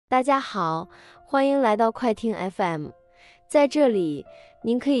大家好，欢迎来到快听 FM。在这里，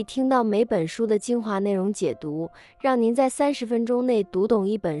您可以听到每本书的精华内容解读，让您在30分钟内读懂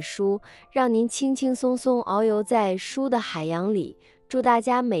一本书，让您轻轻松松遨游在书的海洋里。祝大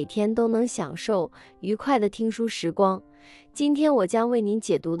家每天都能享受愉快的听书时光。今天我将为您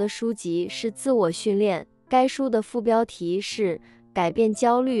解读的书籍是《自我训练》，该书的副标题是改变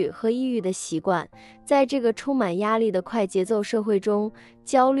焦虑和抑郁的习惯。在这个充满压力的快节奏社会中，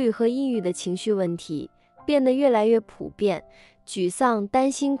焦虑和抑郁的情绪问题变得越来越普遍。沮丧、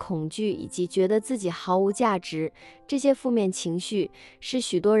担心、恐惧以及觉得自己毫无价值，这些负面情绪使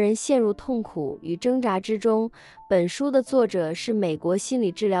许多人陷入痛苦与挣扎之中。本书的作者是美国心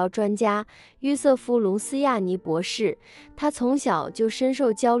理治疗专家约瑟夫·隆斯亚尼博士，他从小就深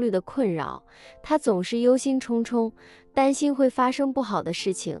受焦虑的困扰，他总是忧心忡忡，担心会发生不好的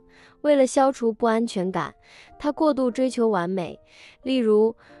事情。为了消除不安全感，他过度追求完美。例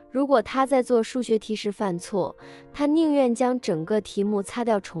如，如果他在做数学题时犯错，他宁愿将整个题目擦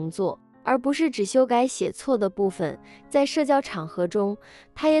掉重做，而不是只修改写错的部分。在社交场合中，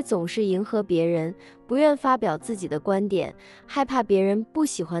他也总是迎合别人，不愿发表自己的观点，害怕别人不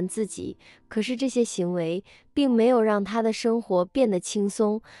喜欢自己。可是这些行为并没有让他的生活变得轻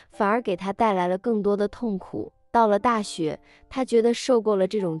松，反而给他带来了更多的痛苦。到了大学，他觉得受够了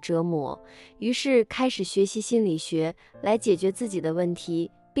这种折磨，于是开始学习心理学来解决自己的问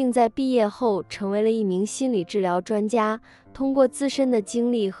题，并在毕业后成为了一名心理治疗专家。通过自身的经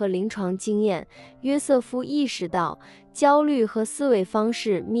历和临床经验，约瑟夫意识到焦虑和思维方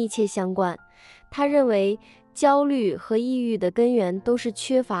式密切相关。他认为焦虑和抑郁的根源都是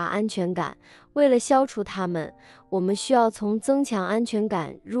缺乏安全感。为了消除它们，我们需要从增强安全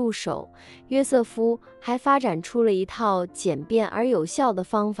感入手。约瑟夫还发展出了一套简便而有效的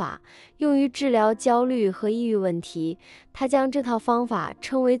方法，用于治疗焦虑和抑郁问题。他将这套方法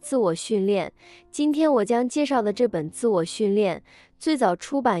称为自我训练。今天我将介绍的这本《自我训练》最早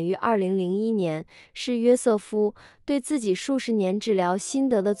出版于2001年，是约瑟夫对自己数十年治疗心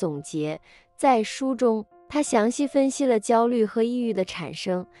得的总结。在书中，他详细分析了焦虑和抑郁的产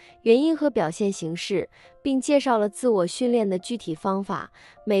生、原因和表现形式，并介绍了自我训练的具体方法。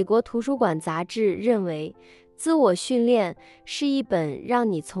美国图书馆杂志认为，《自我训练》是一本让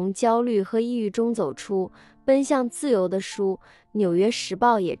你从焦虑和抑郁中走出，奔向自由的书。《纽约时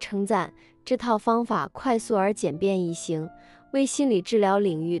报》也称赞这套方法快速而简便易行，为心理治疗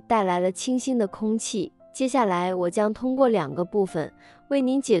领域带来了清新的空气。接下来，我将通过2个部分为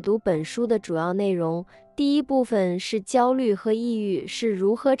您解读本书的主要内容。第一部分是焦虑和抑郁是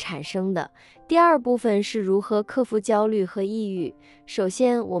如何产生的，第二部分是如何克服焦虑和抑郁。首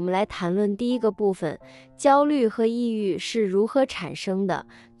先，我们来谈论第一个部分，焦虑和抑郁是如何产生的。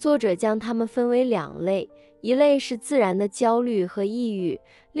作者将它们分为2类，一类是自然的焦虑和抑郁，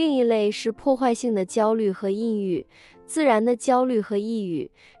另一类是破坏性的焦虑和抑郁。自然的焦虑和抑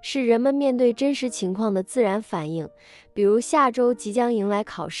郁是人们面对真实情况的自然反应，比如下周即将迎来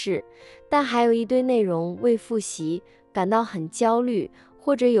考试，但还有一堆内容未复习，感到很焦虑，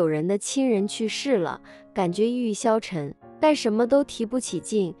或者有人的亲人去世了，感觉抑郁消沉，但什么都提不起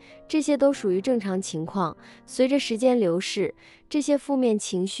劲，这些都属于正常情况。随着时间流逝，这些负面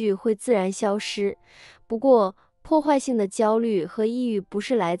情绪会自然消失。不过，破坏性的焦虑和抑郁不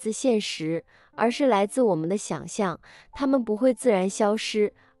是来自现实，而是来自我们的想象，它们不会自然消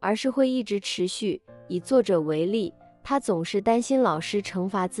失，而是会一直持续。以作者为例，他总是担心老师惩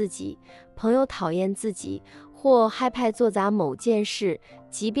罚自己，朋友讨厌自己，或害怕做砸某件事，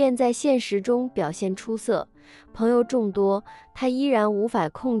即便在现实中表现出色，朋友众多，他依然无法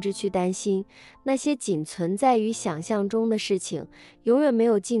控制去担心。那些仅存在于想象中的事情，永远没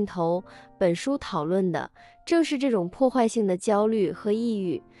有尽头。本书讨论的正是这种破坏性的焦虑和抑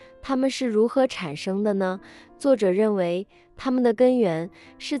郁。它们是如何产生的呢？作者认为，它们的根源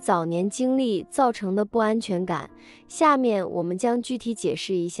是早年经历造成的不安全感。下面我们将具体解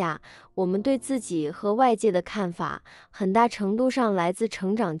释一下。我们对自己和外界的看法，很大程度上来自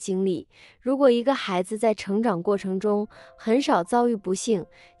成长经历。如果一个孩子在成长过程中很少遭遇不幸，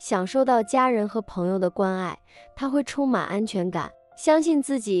享受到家人和朋友的关爱，他会充满安全感，相信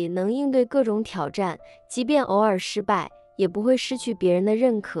自己能应对各种挑战，即便偶尔失败，也不会失去别人的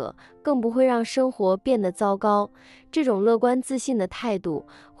认可，更不会让生活变得糟糕。这种乐观自信的态度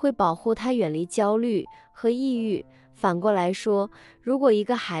会保护他远离焦虑和抑郁。反过来说，如果一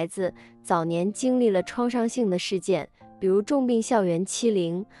个孩子早年经历了创伤性的事件，比如重病、校园欺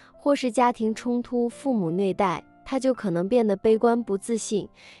凌，或是家庭冲突、父母虐待，他就可能变得悲观不自信，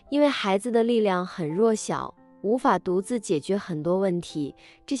因为孩子的力量很弱小，无法独自解决很多问题，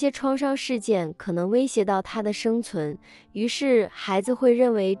这些创伤事件可能威胁到他的生存，于是孩子会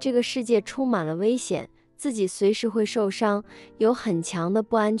认为这个世界充满了危险，自己随时会受伤，有很强的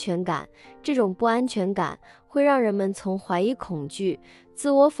不安全感。这种不安全感会让人们从怀疑、恐惧、自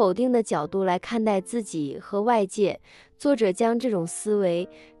我否定的角度来看待自己和外界。作者将这种思维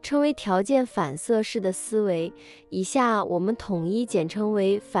称为条件反射式的思维，以下我们统一简称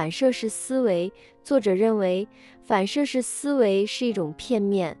为反射式思维。作者认为，反射式思维是一种片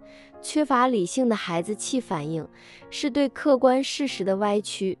面、缺乏理性的孩子气反应，是对客观事实的歪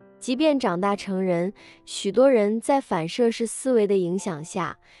曲。即便长大成人，许多人在反射式思维的影响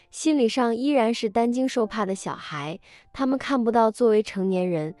下，心理上依然是担惊受怕的小孩。他们看不到作为成年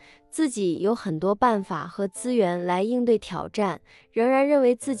人，自己有很多办法和资源来应对挑战，仍然认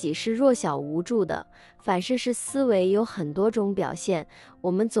为自己是弱小无助的。反射式思维有很多种表现，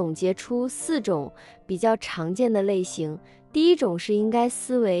我们总结出4种比较常见的类型。第一种是应该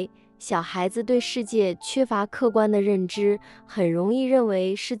思维。小孩子对世界缺乏客观的认知，很容易认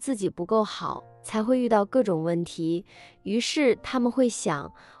为是自己不够好，才会遇到各种问题。于是他们会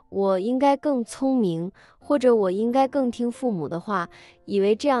想，我应该更聪明，或者我应该更听父母的话，以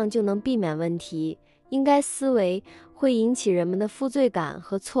为这样就能避免问题。应该思维会引起人们的负罪感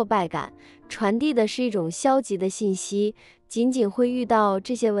和挫败感，传递的是一种消极的信息，仅仅会遇到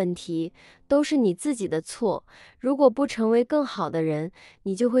这些问题，都是你自己的错。如果不成为更好的人，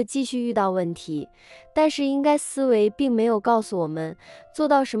你就会继续遇到问题。但是应该思维并没有告诉我们做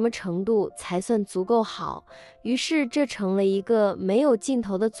到什么程度才算足够好，于是这成了一个没有尽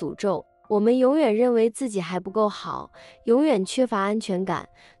头的诅咒。我们永远认为自己还不够好，永远缺乏安全感。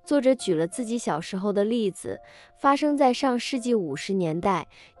作者举了自己小时候的例子，发生在上世纪50年代。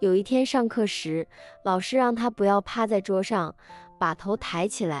有一天上课时，老师让他不要趴在桌上，把头抬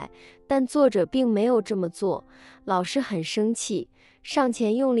起来，但作者并没有这么做。老师很生气，上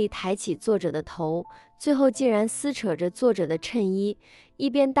前用力抬起作者的头，最后竟然撕扯着作者的衬衣，一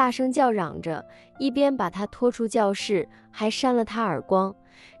边大声叫嚷着，一边把他拖出教室，还扇了他耳光。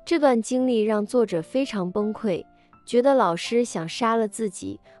这段经历让作者非常崩溃，觉得老师想杀了自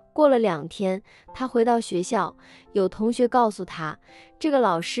己。过了2天，他回到学校，有同学告诉他，这个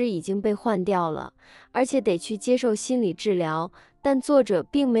老师已经被换掉了，而且得去接受心理治疗。但作者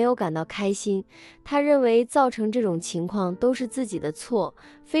并没有感到开心，他认为造成这种情况都是自己的错，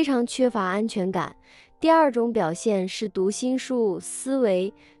非常缺乏安全感。第二种表现是读心术思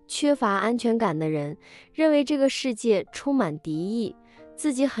维。缺乏安全感的人认为这个世界充满敌意，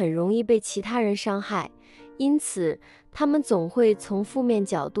自己很容易被其他人伤害，因此他们总会从负面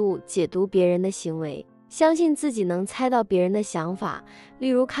角度解读别人的行为，相信自己能猜到别人的想法。例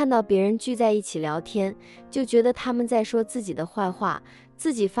如看到别人聚在一起聊天，就觉得他们在说自己的坏话，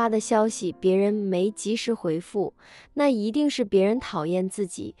自己发的消息别人没及时回复，那一定是别人讨厌自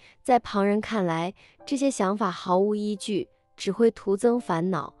己。在旁人看来，这些想法毫无依据，只会徒增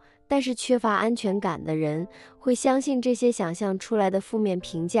烦恼。但是缺乏安全感的人会相信这些想象出来的负面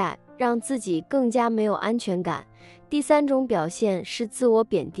评价，让自己更加没有安全感。第三种表现是自我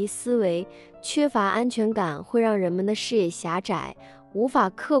贬低思维。缺乏安全感会让人们的视野狭窄，无法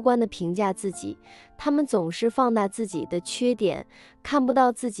客观地评价自己，他们总是放大自己的缺点，看不到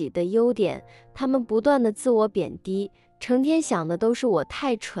自己的优点，他们不断地自我贬低，成天想的都是我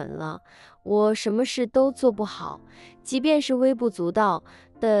太蠢了，我什么事都做不好。即便是微不足道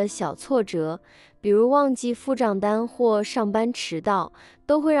的小挫折，比如忘记付账单或上班迟到，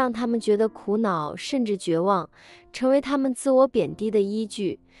都会让他们觉得苦恼甚至绝望，成为他们自我贬低的依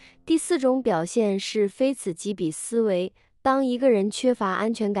据。第四种表现是非此即彼思维。当一个人缺乏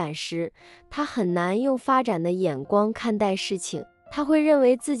安全感时，他很难用发展的眼光看待事情，他会认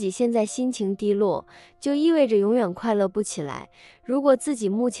为自己现在心情低落，就意味着永远快乐不起来。如果自己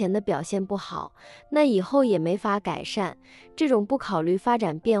目前的表现不好，那以后也没法改善。这种不考虑发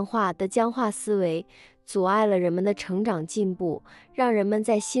展变化的僵化思维，阻碍了人们的成长进步，让人们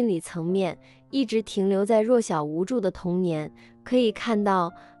在心理层面一直停留在弱小无助的童年。可以看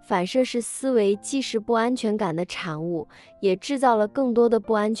到，反射式思维既是不安全感的产物，也制造了更多的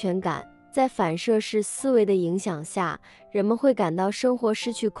不安全感。在反射式思维的影响下，人们会感到生活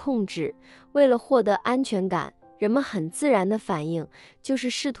失去控制。为了获得安全感，人们很自然的反应就是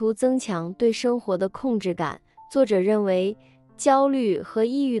试图增强对生活的控制感。作者认为，焦虑和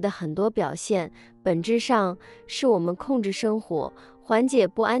抑郁的很多表现，本质上是我们控制生活、缓解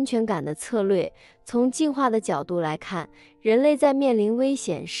不安全感的策略。从进化的角度来看，人类在面临危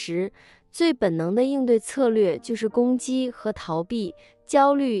险时，最本能的应对策略就是攻击和逃避。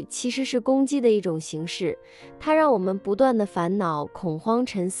焦虑其实是攻击的一种形式，它让我们不断的烦恼、恐慌、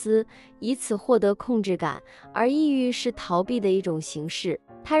沉思，以此获得控制感；而抑郁是逃避的一种形式，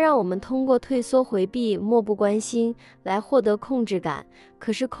它让我们通过退缩、回避、漠不关心来获得控制感。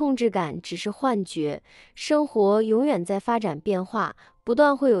可是控制感只是幻觉，生活永远在发展变化，不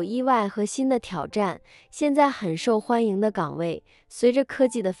断会有意外和新的挑战。现在很受欢迎的岗位，随着科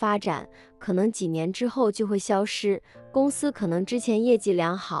技的发展，可能几年之后就会消失。公司可能之前业绩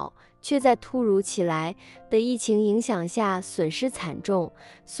良好，却在突如其来的疫情影响下损失惨重。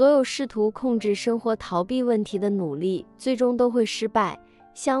所有试图控制生活、逃避问题的努力，最终都会失败。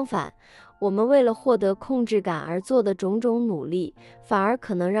相反，我们为了获得控制感而做的种种努力，反而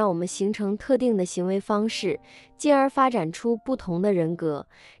可能让我们形成特定的行为方式，进而发展出不同的人格。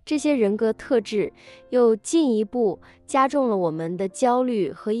这些人格特质又进一步加重了我们的焦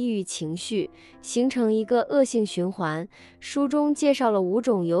虑和抑郁情绪，形成一个恶性循环。书中介绍了5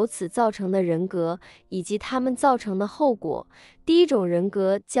种由此造成的人格，以及它们造成的后果。第一种人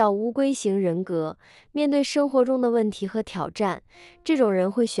格叫乌龟型人格，面对生活中的问题和挑战，这种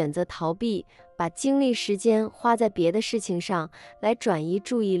人会选择逃避，把精力时间花在别的事情上来转移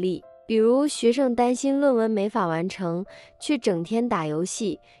注意力。比如学生担心论文没法完成，却整天打游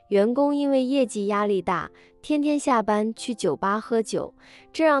戏；员工因为业绩压力大，天天下班去酒吧喝酒，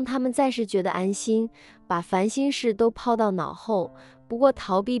这让他们暂时觉得安心，把烦心事都抛到脑后。不过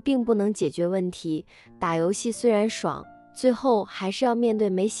逃避并不能解决问题，打游戏虽然爽，最后还是要面对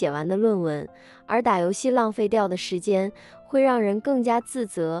没写完的论文，而打游戏浪费掉的时间会让人更加自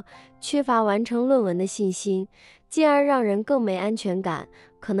责，缺乏完成论文的信心，进而让人更没安全感，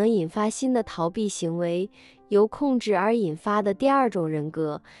可能引发新的逃避行为。由控制而引发的第二种人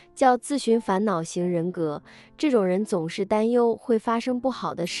格叫自寻烦恼型人格，这种人总是担忧会发生不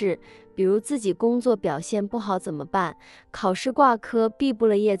好的事，比如自己工作表现不好怎么办，考试挂科毕不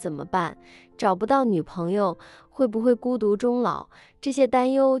了业怎么办，找不到女朋友会不会孤独终老。这些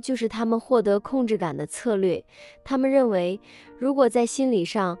担忧就是他们获得控制感的策略。他们认为，如果在心理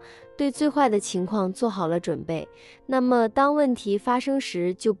上对最坏的情况做好了准备，那么当问题发生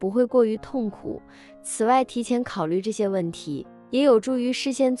时就不会过于痛苦。此外，提前考虑这些问题也有助于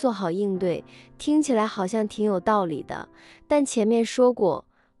事先做好应对。听起来好像挺有道理的，但前面说过，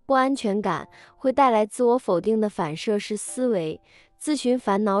不安全感会带来自我否定的反射式思维，自寻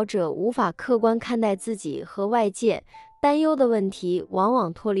烦恼者无法客观看待自己和外界，担忧的问题往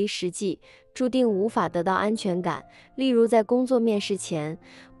往脱离实际，注定无法得到安全感。例如在工作面试前，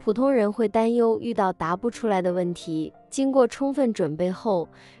普通人会担忧遇到答不出来的问题，经过充分准备后，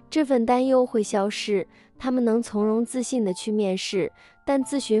这份担忧会消失，他们能从容自信地去面试。但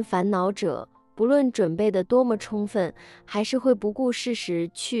自寻烦恼者不论准备的多么充分，还是会不顾事实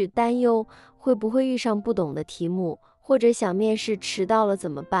去担忧会不会遇上不懂的题目，或者想面试迟到了怎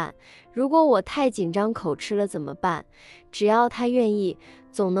么办，如果我太紧张口吃了怎么办。只要他愿意，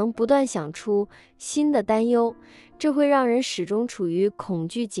总能不断想出新的担忧，这会让人始终处于恐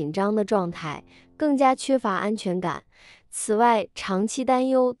惧紧张的状态，更加缺乏安全感。此外，长期担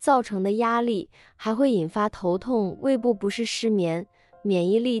忧造成的压力还会引发头痛、胃部不适、失眠、免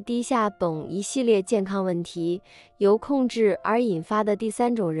疫力低下等一系列健康问题。由控制而引发的第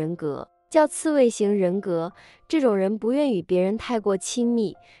三种人格叫刺猬型人格，这种人不愿与别人太过亲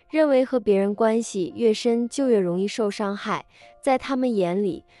密，认为和别人关系越深就越容易受伤害。在他们眼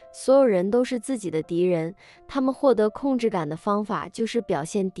里，所有人都是自己的敌人，他们获得控制感的方法就是表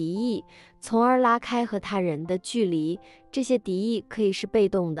现敌意，从而拉开和他人的距离。这些敌意可以是被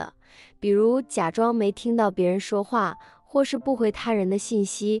动的，比如假装没听到别人说话，或是不回他人的信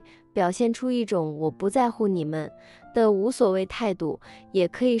息，表现出一种我不在乎你们的无所谓态度；也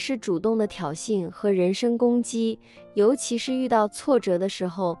可以是主动的挑衅和人身攻击，尤其是遇到挫折的时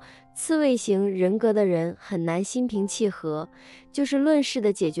候，刺猬型人格的人很难心平气和，就事论事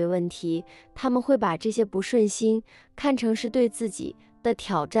的解决问题，他们会把这些不顺心看成是对自己的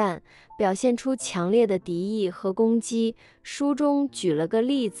挑战，表现出强烈的敌意和攻击。书中举了个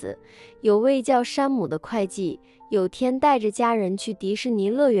例子，有位叫山姆的会计，有天带着家人去迪士尼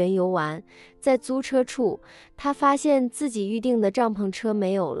乐园游玩，在租车处，他发现自己预定的帐篷车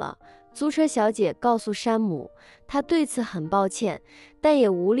没有了。租车小姐告诉山姆，他对此很抱歉，但也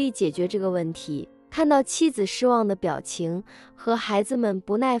无力解决这个问题。看到妻子失望的表情和孩子们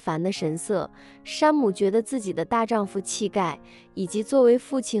不耐烦的神色，山姆觉得自己的大丈夫气概以及作为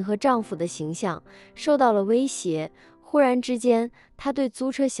父亲和丈夫的形象受到了威胁。忽然之间，他对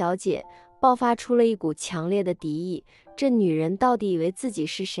租车小姐爆发出了一股强烈的敌意，这女人到底以为自己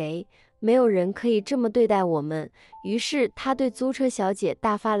是谁？没有人可以这么对待我们。于是他对租车小姐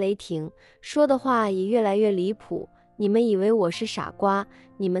大发雷霆，说的话也越来越离谱。你们以为我是傻瓜，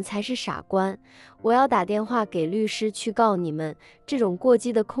你们才是傻瓜！我要打电话给律师去告你们，这种过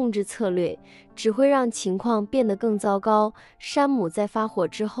激的控制策略只会让情况变得更糟糕。山姆在发火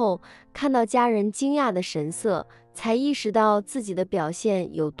之后，看到家人惊讶的神色，才意识到自己的表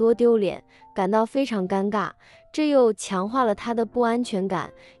现有多丢脸，感到非常尴尬。这又强化了他的不安全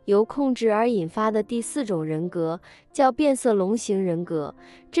感。由控制而引发的第4种人格叫变色龙型人格。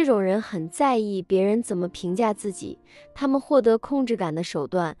这种人很在意别人怎么评价自己，他们获得控制感的手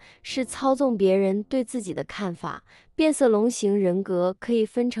段是操纵别人对自己的看法。变色龙型人格可以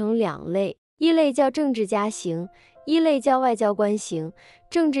分成2类，一类叫政治家型，一类叫外交官型。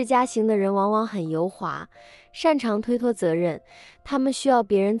政治家型的人往往很油滑，擅长推脱责任，他们需要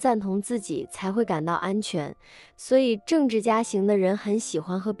别人赞同自己才会感到安全，所以政治家型的人很喜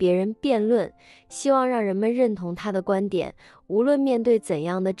欢和别人辩论，希望让人们认同他的观点。无论面对怎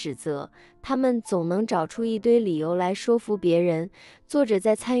样的指责，他们总能找出一堆理由来说服别人。作者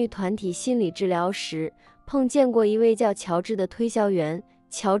在参与团体心理治疗时，碰见过一位叫乔治的推销员。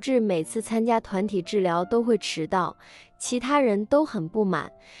乔治每次参加团体治疗都会迟到，其他人都很不满，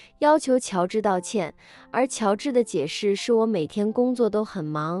要求乔治道歉，而乔治的解释是：我每天工作都很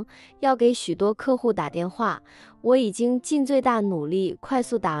忙，要给许多客户打电话，我已经尽最大努力快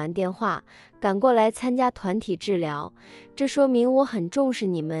速打完电话，赶过来参加团体治疗，这说明我很重视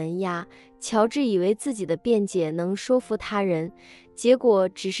你们呀。乔治以为自己的辩解能说服他人，结果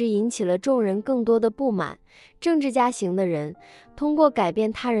只是引起了众人更多的不满。政治家型的人通过改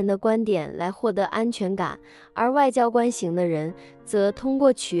变他人的观点来获得安全感，而外交官型的人则通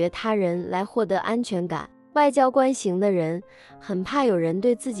过取悦他人来获得安全感。外交官型的人很怕有人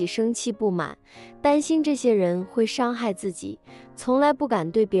对自己生气不满，担心这些人会伤害自己，从来不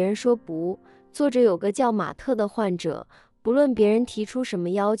敢对别人说不。作者有个叫马特的患者，不论别人提出什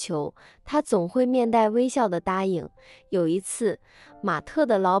么要求，他总会面带微笑地答应。有一次，马特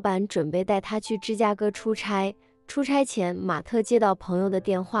的老板准备带他去芝加哥出差。出差前，马特接到朋友的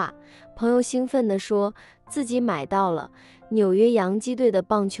电话，朋友兴奋地说自己买到了纽约洋基队的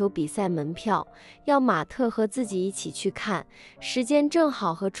棒球比赛门票，要马特和自己一起去看，时间正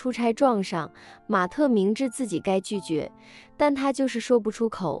好和出差撞上。马特明知自己该拒绝，但他就是说不出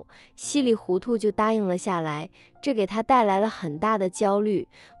口，稀里糊涂就答应了下来，这给他带来了很大的焦虑，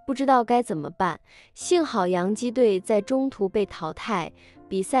不知道该怎么办。幸好洋基队在中途被淘汰，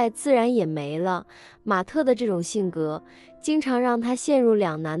比赛自然也没了。马特的这种性格经常让他陷入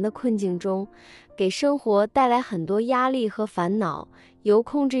两难的困境中，给生活带来很多压力和烦恼。由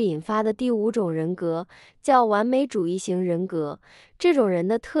控制引发的第5种人格叫完美主义型人格。这种人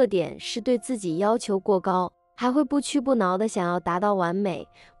的特点是对自己要求过高，还会不屈不挠地想要达到完美，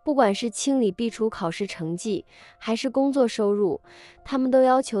不管是清理壁橱考试成绩，还是工作收入，他们都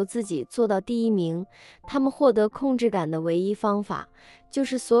要求自己做到第1名。他们获得控制感的唯一方法，就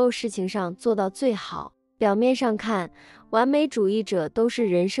是所有事情上做到最好。表面上看，完美主义者都是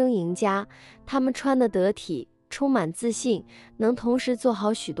人生赢家，他们穿得得体，充满自信，能同时做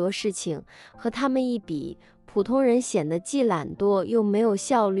好许多事情。和他们一比，普通人显得既懒惰又没有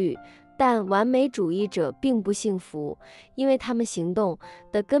效率。但完美主义者并不幸福，因为他们行动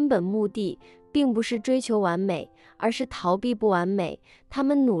的根本目的并不是追求完美，而是逃避不完美。他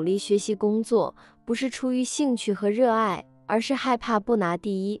们努力学习工作，不是出于兴趣和热爱，而是害怕不拿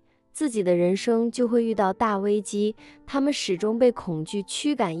第一，自己的人生就会遇到大危机。他们始终被恐惧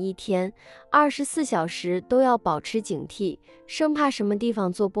驱赶一天，24小时都要保持警惕，生怕什么地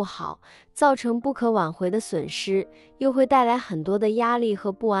方做不好，造成不可挽回的损失，又会带来很多的压力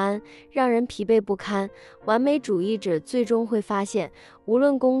和不安，让人疲惫不堪。完美主义者最终会发现，无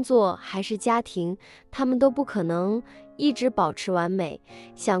论工作还是家庭，他们都不可能一直保持完美。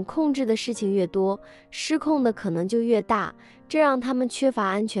想控制的事情越多，失控的可能就越大，这让他们缺乏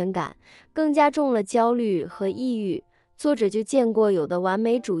安全感，更加重了焦虑和抑郁。作者就见过有的完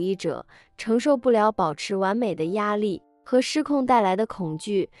美主义者承受不了保持完美的压力和失控带来的恐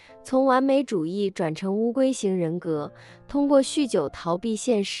惧，从完美主义转成乌龟型人格，通过酗酒逃避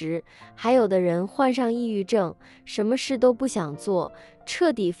现实。还有的人患上抑郁症，什么事都不想做，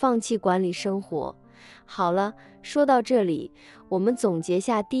彻底放弃管理生活。好了，说到这里，我们总结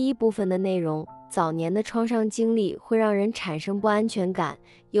下第1部分的内容。早年的创伤经历会让人产生不安全感，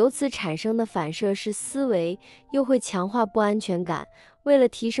由此产生的反射式思维又会强化不安全感。为了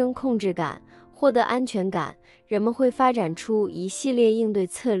提升控制感，获得安全感，人们会发展出一系列应对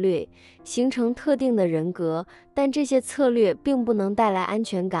策略，形成特定的人格，但这些策略并不能带来安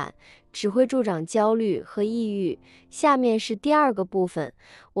全感，只会助长焦虑和抑郁。下面是第二个部分，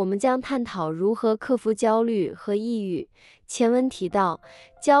我们将探讨如何克服焦虑和抑郁。前文提到，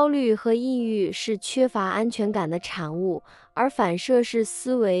焦虑和抑郁是缺乏安全感的产物，而反射式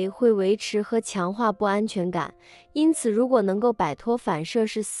思维会维持和强化不安全感。因此，如果能够摆脱反射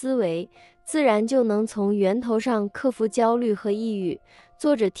式思维，自然就能从源头上克服焦虑和抑郁。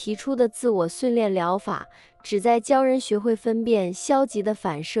作者提出的自我训练疗法，旨在教人学会分辨消极的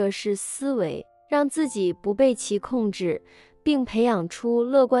反射式思维，让自己不被其控制，并培养出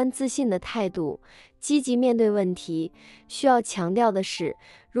乐观自信的态度，积极面对问题。需要强调的是，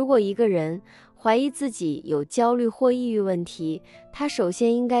如果一个人怀疑自己有焦虑或抑郁问题，他首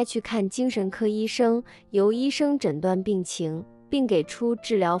先应该去看精神科医生，由医生诊断病情，并给出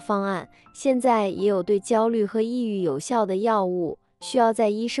治疗方案。现在也有对焦虑和抑郁有效的药物，需要在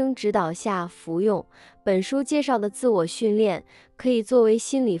医生指导下服用。本书介绍的自我训练可以作为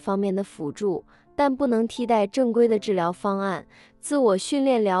心理方面的辅助，但不能替代正规的治疗方案。自我训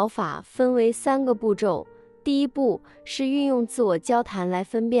练疗法分为3个步骤。第一步是运用自我交谈来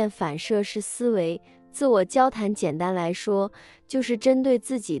分辨反射式思维。自我交谈简单来说，就是针对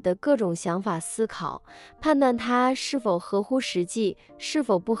自己的各种想法思考，判断它是否合乎实际，是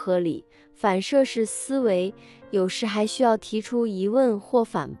否不合理。反射式思维有时还需要提出疑问或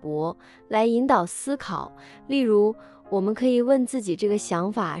反驳，来引导思考。例如，我们可以问自己，这个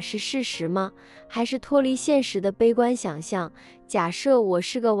想法是事实吗？还是脱离现实的悲观想象？假设我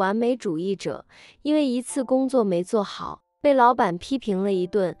是个完美主义者，因为一次工作没做好，被老板批评了一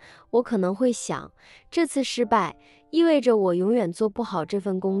顿，我可能会想，这次失败意味着我永远做不好这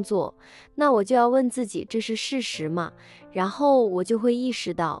份工作。那我就要问自己，这是事实吗？然后我就会意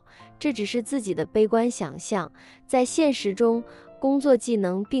识到，这只是自己的悲观想象。在现实中，工作技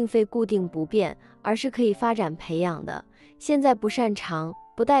能并非固定不变，而是可以发展培养的。现在不擅长，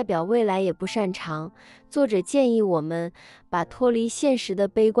不代表未来也不擅长。作者建议我们把脱离现实的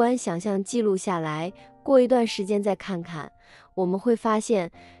悲观想象记录下来，过一段时间再看看，我们会发现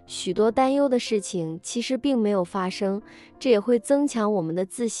许多担忧的事情其实并没有发生，这也会增强我们的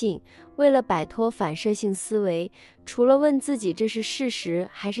自信。为了摆脱反射性思维，除了问自己这是事实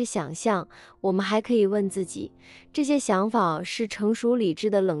还是想象，我们还可以问自己，这些想法是成熟理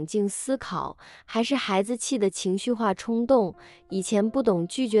智的冷静思考，还是孩子气的情绪化冲动？以前不懂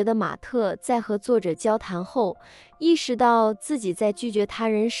拒绝的马特，在和作者交谈后，意识到自己在拒绝他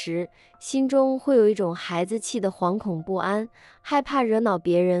人时，心中会有一种孩子气的惶恐不安，害怕惹恼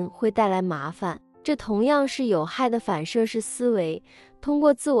别人会带来麻烦。这同样是有害的反射式思维。通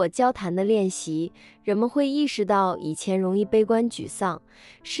过自我交谈的练习，人们会意识到以前容易悲观沮丧，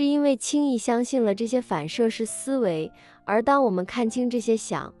是因为轻易相信了这些反射式思维，而当我们看清这些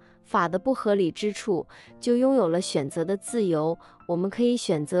想法的不合理之处，就拥有了选择的自由。我们可以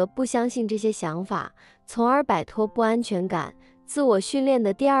选择不相信这些想法，从而摆脱不安全感。自我训练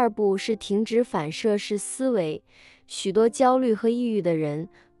的第2步是停止反射式思维。许多焦虑和抑郁的人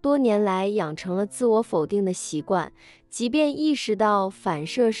多年来养成了自我否定的习惯，即便意识到反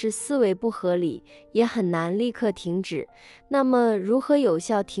射式思维不合理，也很难立刻停止。那么，如何有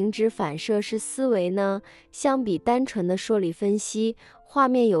效停止反射式思维呢？相比单纯的说理分析，画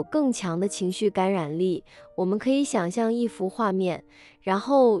面有更强的情绪感染力。我们可以想象一幅画面，然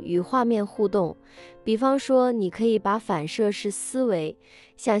后与画面互动。比方说，你可以把反射式思维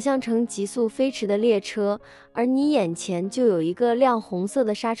想象成急速飞驰的列车，而你眼前就有一个亮红色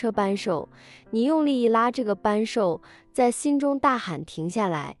的刹车扳手。你用力一拉这个扳手，在心中大喊停下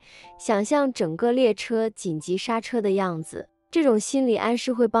来，想象整个列车紧急刹车的样子。这种心理暗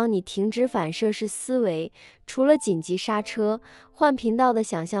示会帮你停止反射式思维。除了紧急刹车，换频道的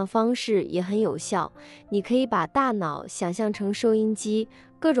想象方式也很有效。你可以把大脑想象成收音机，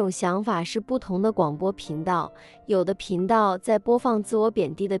各种想法是不同的广播频道，有的频道在播放自我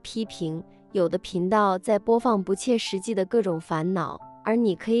贬低的批评，有的频道在播放不切实际的各种烦恼，而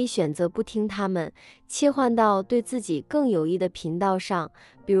你可以选择不听它们，切换到对自己更有益的频道上。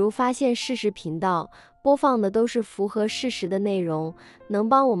比如发现事实频道播放的都是符合事实的内容，能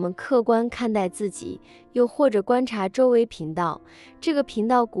帮我们客观看待自己。又或者观察周围频道，这个频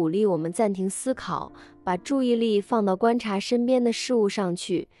道鼓励我们暂停思考，把注意力放到观察身边的事物上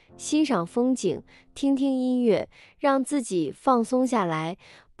去，欣赏风景，听听音乐，让自己放松下来，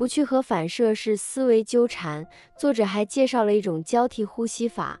不去和反射式思维纠缠。作者还介绍了一种交替呼吸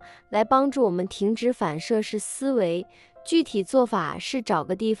法，来帮助我们停止反射式思维。具体做法是找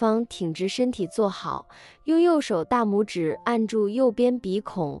个地方挺直身体坐好，用右手大拇指按住右边鼻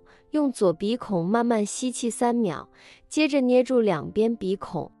孔，用左鼻孔慢慢吸气3秒，接着捏住两边鼻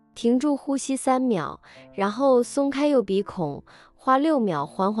孔，停住呼吸3秒，然后松开右鼻孔，花6秒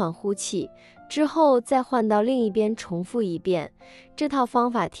缓缓呼气，之后再换到另一边重复一遍。这套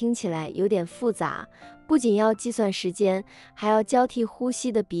方法听起来有点复杂，不仅要计算时间，还要交替呼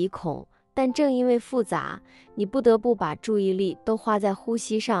吸的鼻孔。但正因为复杂，你不得不把注意力都花在呼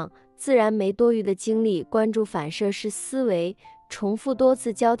吸上，自然没多余的精力关注反射式思维。重复多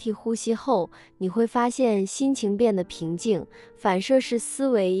次交替呼吸后，你会发现心情变得平静，反射式思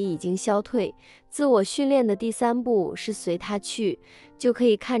维也已经消退。自我训练的第3步是随它去，就可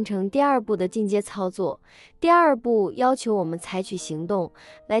以看成第2步的进阶操作。第2步要求我们采取行动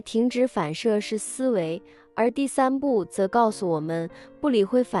来停止反射式思维，而第3步则告诉我们，不理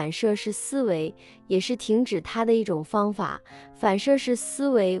会反射式思维也是停止它的一种方法。反射式思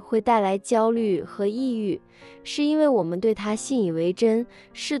维会带来焦虑和抑郁，是因为我们对它信以为真，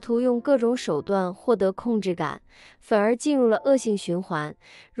试图用各种手段获得控制感，反而进入了恶性循环。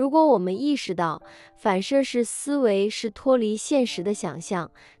如果我们意识到反射式思维是脱离现实的想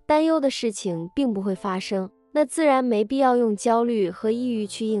象，担忧的事情并不会发生，那自然没必要用焦虑和抑郁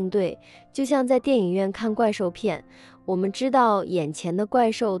去应对。就像在电影院看怪兽片，我们知道眼前的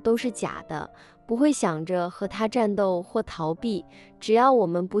怪兽都是假的，不会想着和它战斗或逃避。只要我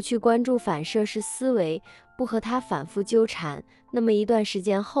们不去关注反射式思维，不和它反复纠缠，那么一段时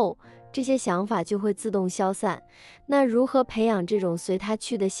间后，这些想法就会自动消散。那如何培养这种随它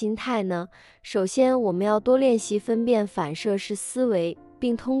去的心态呢？首先，我们要多练习分辨反射式思维，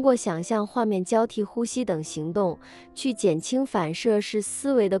并通过想象、画面、交替呼吸等行动去减轻反射式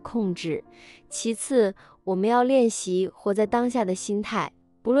思维的控制。其次，我们要练习活在当下的心态，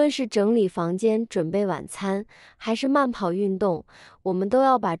不论是整理房间、准备晚餐，还是慢跑运动，我们都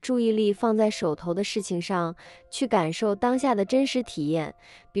要把注意力放在手头的事情上，去感受当下的真实体验，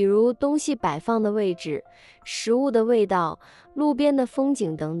比如东西摆放的位置、食物的味道、路边的风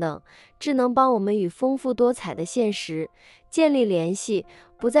景等等，这能帮我们与丰富多彩的现实建立联系，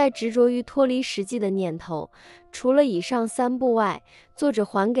不再执着于脱离实际的念头。除了以上3步外，作者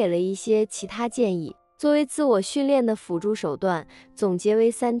还给了一些其他建议，作为自我训练的辅助手段，总结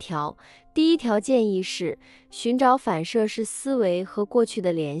为3条。第1条建议是寻找反射式思维和过去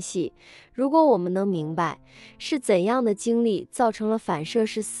的联系。如果我们能明白是怎样的经历造成了反射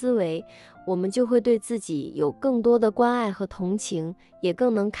式思维，我们就会对自己有更多的关爱和同情，也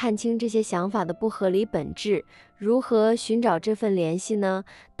更能看清这些想法的不合理本质。如何寻找这份联系呢？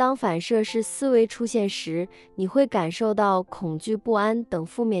当反射式思维出现时，你会感受到恐惧、不安等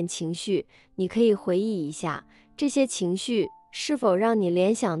负面情绪。你可以回忆一下，这些情绪是否让你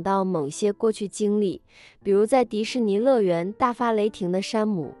联想到某些过去经历？比如在迪士尼乐园大发雷霆的山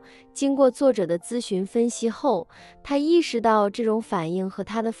姆，经过作者的咨询分析后，他意识到这种反应和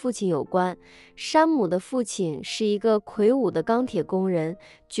他的父亲有关。山姆的父亲是一个魁梧的钢铁工人，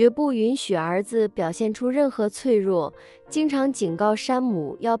绝不允许儿子表现出任何脆弱，经常警告山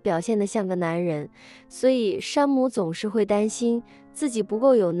姆要表现得像个男人，所以山姆总是会担心自己不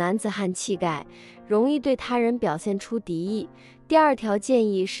够有男子汉气概，容易对他人表现出敌意。第2条建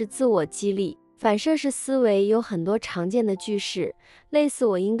议是自我激励。反射式思维有很多常见的句式，类似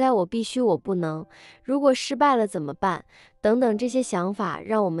我应该、我必须、我不能、如果失败了怎么办等等，这些想法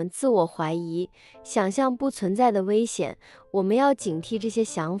让我们自我怀疑，想象不存在的危险。我们要警惕这些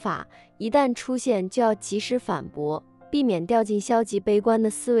想法，一旦出现就要及时反驳，避免掉进消极悲观的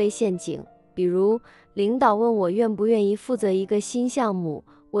思维陷阱。比如领导问我愿不愿意负责一个新项目，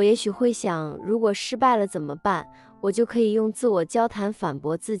我也许会想，如果失败了怎么办？我就可以用自我交谈反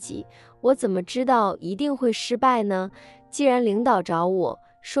驳自己，我怎么知道一定会失败呢？既然领导找我，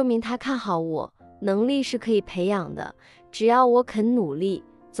说明他看好我，能力是可以培养的，只要我肯努力，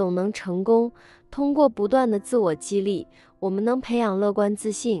总能成功。通过不断的自我激励，我们能培养乐观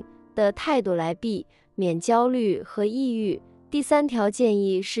自信的态度来避免焦虑和抑郁。第3条建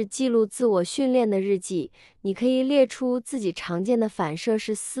议是记录自我训练的日记，你可以列出自己常见的反射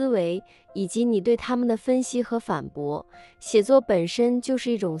式思维，以及你对他们的分析和反驳。写作本身就是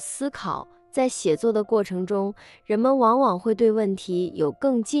一种思考，在写作的过程中，人们往往会对问题有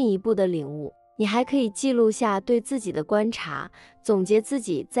更进一步的领悟。你还可以记录下对自己的观察，总结自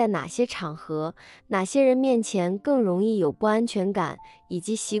己在哪些场合、哪些人面前更容易有不安全感，以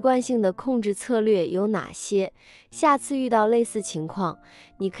及习惯性的控制策略有哪些。下次遇到类似情况，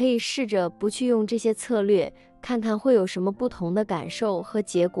你可以试着不去用这些策略，看看会有什么不同的感受和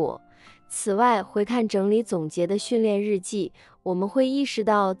结果。此外，回看整理总结的训练日记，我们会意识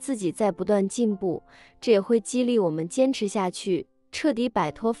到自己在不断进步，这也会激励我们坚持下去，彻底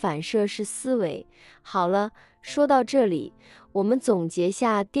摆脱反射式思维。好了，说到这里，我们总结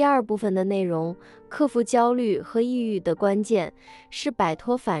下第二部分的内容。克服焦虑和抑郁的关键是摆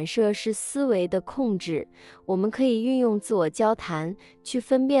脱反射式思维的控制。我们可以运用自我交谈去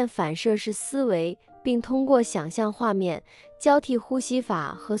分辨反射式思维，并通过想象画面、交替呼吸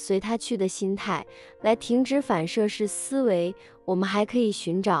法和随它去的心态来停止反射式思维。我们还可以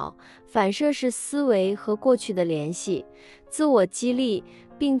寻找反射式思维和过去的联系，自我激励，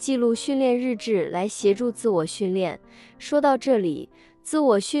并记录训练日志来协助自我训练。说到这里，自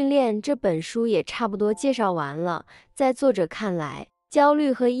我训练这本书也差不多介绍完了。在作者看来，焦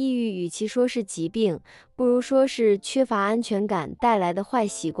虑和抑郁与其说是疾病，不如说是缺乏安全感带来的坏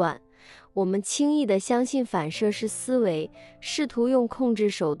习惯。我们轻易地相信反射式思维，试图用控制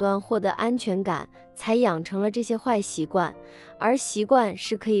手段获得安全感，才养成了这些坏习惯。而习惯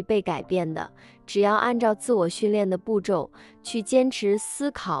是可以被改变的，只要按照自我训练的步骤去坚持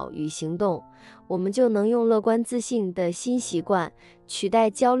思考与行动，我们就能用乐观自信的新习惯取代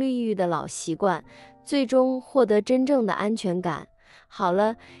焦虑抑郁的老习惯，最终获得真正的安全感。好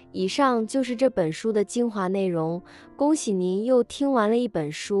了，以上就是这本书的精华内容。恭喜您又听完了一本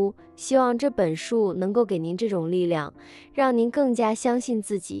书，希望这本书能够给您这种力量，让您更加相信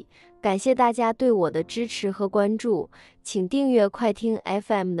自己。感谢大家对我的支持和关注，请订阅快听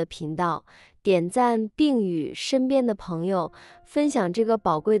FM 的频道，点赞并与身边的朋友分享这个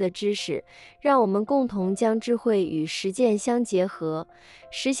宝贵的知识，让我们共同将智慧与实践相结合，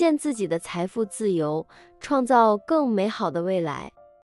实现自己的财富自由，创造更美好的未来。